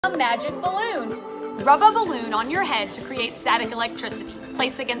A magic balloon. Rub a balloon on your head to create static electricity.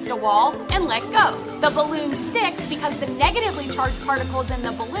 Place against a wall and let go. The balloon sticks because the negatively charged particles in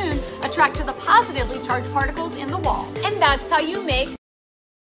the balloon attract to the positively charged particles in the wall. And that's how you make.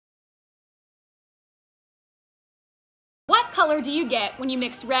 What color do you get when you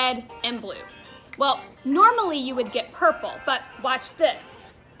mix red and blue? Well, normally you would get purple, but watch this.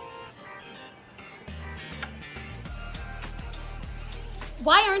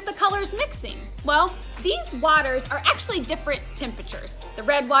 Why aren't the colors mixing? Well, these waters are actually different temperatures. The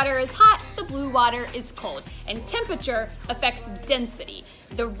red water is hot, the blue water is cold, and temperature affects density.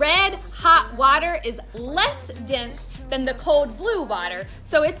 The red, hot water is less dense than the cold blue water,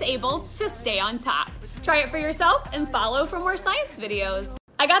 so it's able to stay on top. Try it for yourself and follow for more science videos.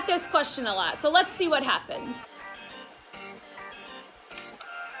 I got this question a lot, so let's see what happens.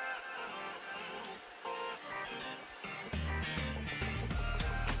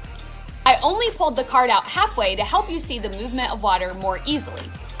 I only pulled the card out halfway to help you see the movement of water more easily.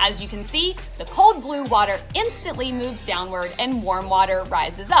 As you can see, the cold blue water instantly moves downward and warm water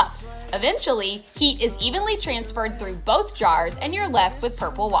rises up. Eventually, heat is evenly transferred through both jars and you're left with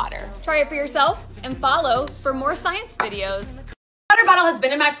purple water. Try it for yourself and follow for more science videos. The water bottle has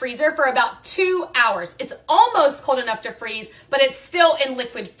been in my freezer for about 2 hours. It's almost cold enough to freeze, but it's still in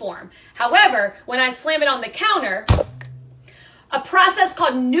liquid form. However, when I slam it on the counter, a process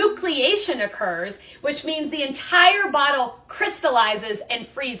called nucleation occurs, which means the entire bottle crystallizes and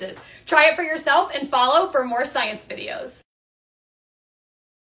freezes. Try it for yourself and follow for more science videos.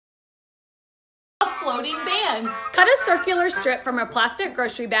 A floating band. Cut a circular strip from a plastic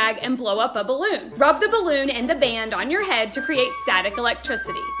grocery bag and blow up a balloon. Rub the balloon and the band on your head to create static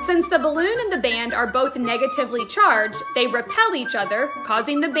electricity. Since the balloon and the band are both negatively charged, they repel each other,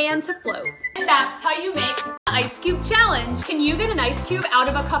 causing the band to float. And that's how you make the ice cube challenge. Can you get an ice cube out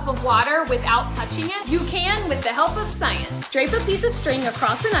of a cup of water without touching it? You can with the help of science. Drape a piece of string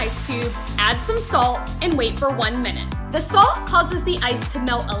across an ice cube, add some salt, and wait for 1 minute. The salt causes the ice to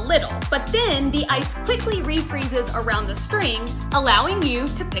melt a little, but then the ice quickly refreezes around the string, allowing you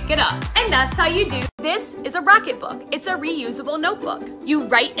to pick it up. And that's how you do. This is a rocket book. It's a reusable notebook. You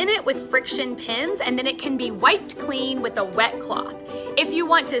write in it with friction pens, and then it can be wiped clean with a wet cloth. If you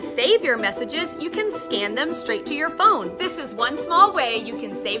want to save your messages, you can scan them straight to your phone. This is one small way you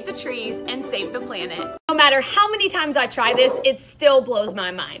can save the trees and save the planet. No matter how many times I try this, it still blows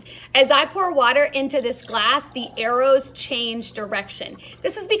my mind. As I pour water into this glass, the arrows change direction.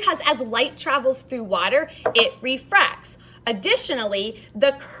 This is because as light travels through water, it refracts. Additionally,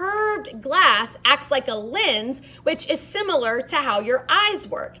 the curved glass acts like a lens, which is similar to how your eyes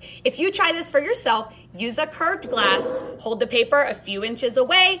work. If you try this for yourself, use a curved glass, hold the paper a few inches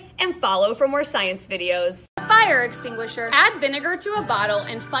away, and follow for more science videos. Fire extinguisher. Add vinegar to a bottle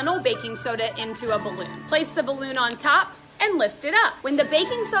and funnel baking soda into a balloon. Place the balloon on top and lift it up. When the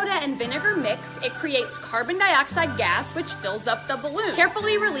baking soda and vinegar mix, it creates carbon dioxide gas, which fills up the balloon.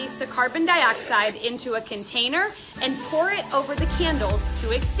 Carefully release the carbon dioxide into a container and pour it over the candles to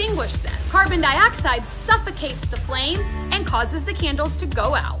extinguish them. Carbon dioxide suffocates the flame and causes the candles to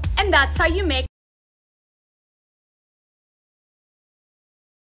go out. And that's how you make.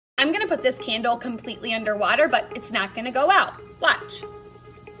 I'm gonna put this candle completely underwater, but it's not gonna go out. Watch.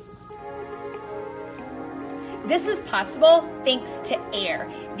 This is possible thanks to air.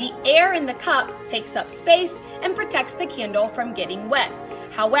 The air in the cup takes up space and protects the candle from getting wet.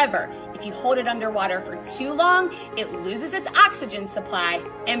 However, if you hold it underwater for too long, it loses its oxygen supply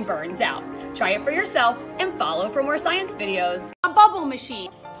and burns out. Try it for yourself and follow for more science videos. A bubble machine.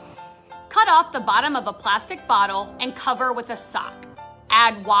 Cut off the bottom of a plastic bottle and cover with a sock.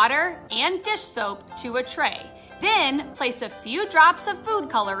 Add water and dish soap to a tray. Then place a few drops of food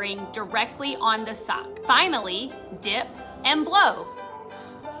coloring directly on the sock. Finally, dip and blow.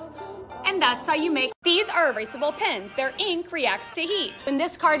 And that's how you make. These are erasable pens. Their ink reacts to heat. When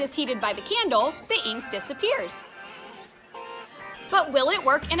this card is heated by the candle, the ink disappears. But will it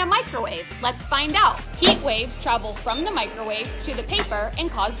work in a microwave? Let's find out. Heat waves travel from the microwave to the paper and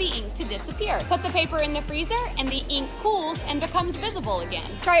cause the ink to disappear. Put the paper in the freezer and the ink cools and becomes visible again.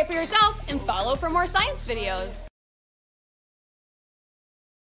 Try it for yourself and follow for more science videos.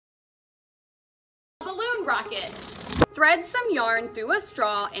 Balloon rocket. Thread some yarn through a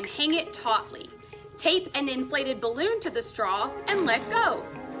straw and hang it tautly. Tape an inflated balloon to the straw and let go.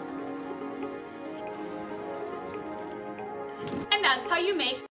 And that's how you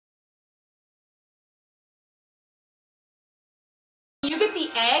make. You get the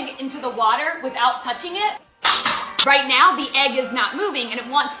egg into the water without touching it. Right now, the egg is not moving and it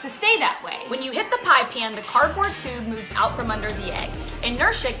wants to stay that way. When you hit the pie pan, the cardboard tube moves out from under the egg.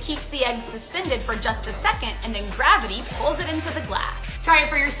 Inertia keeps the egg suspended for just a second, and then gravity pulls it into the glass. Try it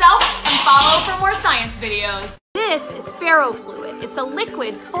for yourself and follow for more science videos. This is ferrofluid. It's a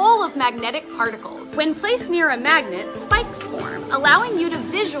liquid full of magnetic particles. When placed near a magnet, spikes form, allowing you to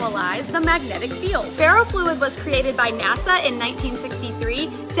visualize the magnetic field. Ferrofluid was created by NASA in 1963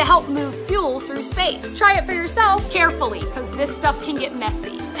 to help move fuel through space. Try it for yourself carefully, because this stuff can get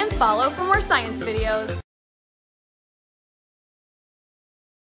messy. And follow for more science videos.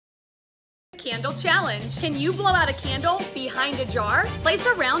 Candle challenge. Can you blow out a candle behind a jar? Place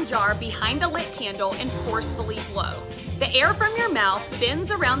a round jar behind a lit candle and forcefully blow. The air from your mouth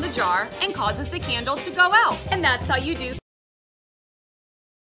bends around the jar and causes the candle to go out. And that's how you do.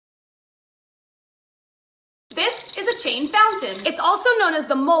 This is a chain fountain. It's also known as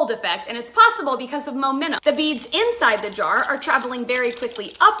the mold effect, and it's possible because of momentum. The beads inside the jar are traveling very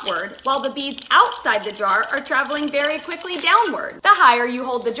quickly upward, while the beads outside the jar are traveling very quickly downward. The higher you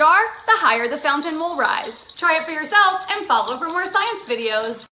hold the jar, the higher the fountain will rise. Try it for yourself and follow for more science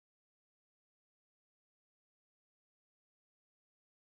videos.